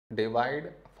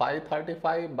Divide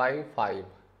 535 by 5.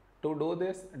 To do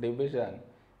this division,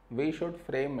 we should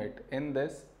frame it in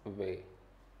this way.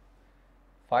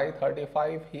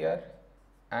 535 here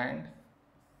and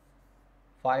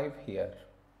 5 here.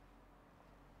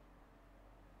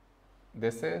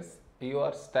 This is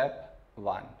your step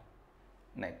 1.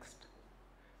 Next,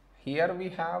 here we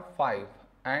have 5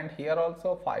 and here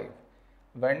also 5.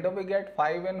 When do we get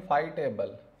 5 in 5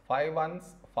 table? 5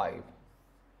 ones 5.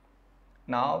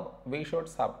 Now we should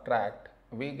subtract,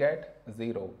 we get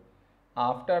 0.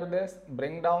 After this,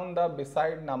 bring down the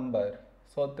beside number,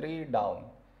 so 3 down.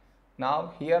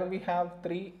 Now here we have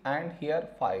 3 and here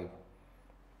 5.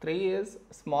 3 is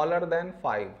smaller than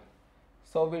 5,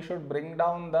 so we should bring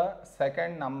down the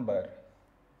second number.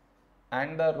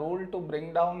 And the rule to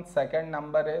bring down second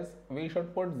number is we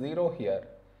should put 0 here.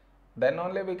 Then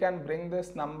only we can bring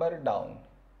this number down.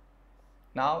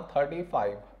 Now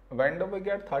 35. When do we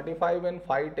get 35 in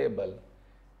 5 table?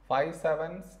 5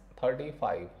 sevens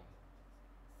 35.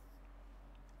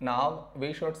 Now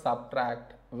we should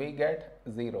subtract, we get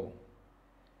 0.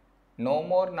 No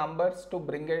more numbers to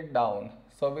bring it down,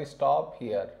 so we stop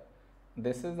here.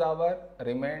 This is our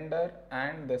remainder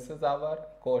and this is our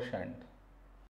quotient.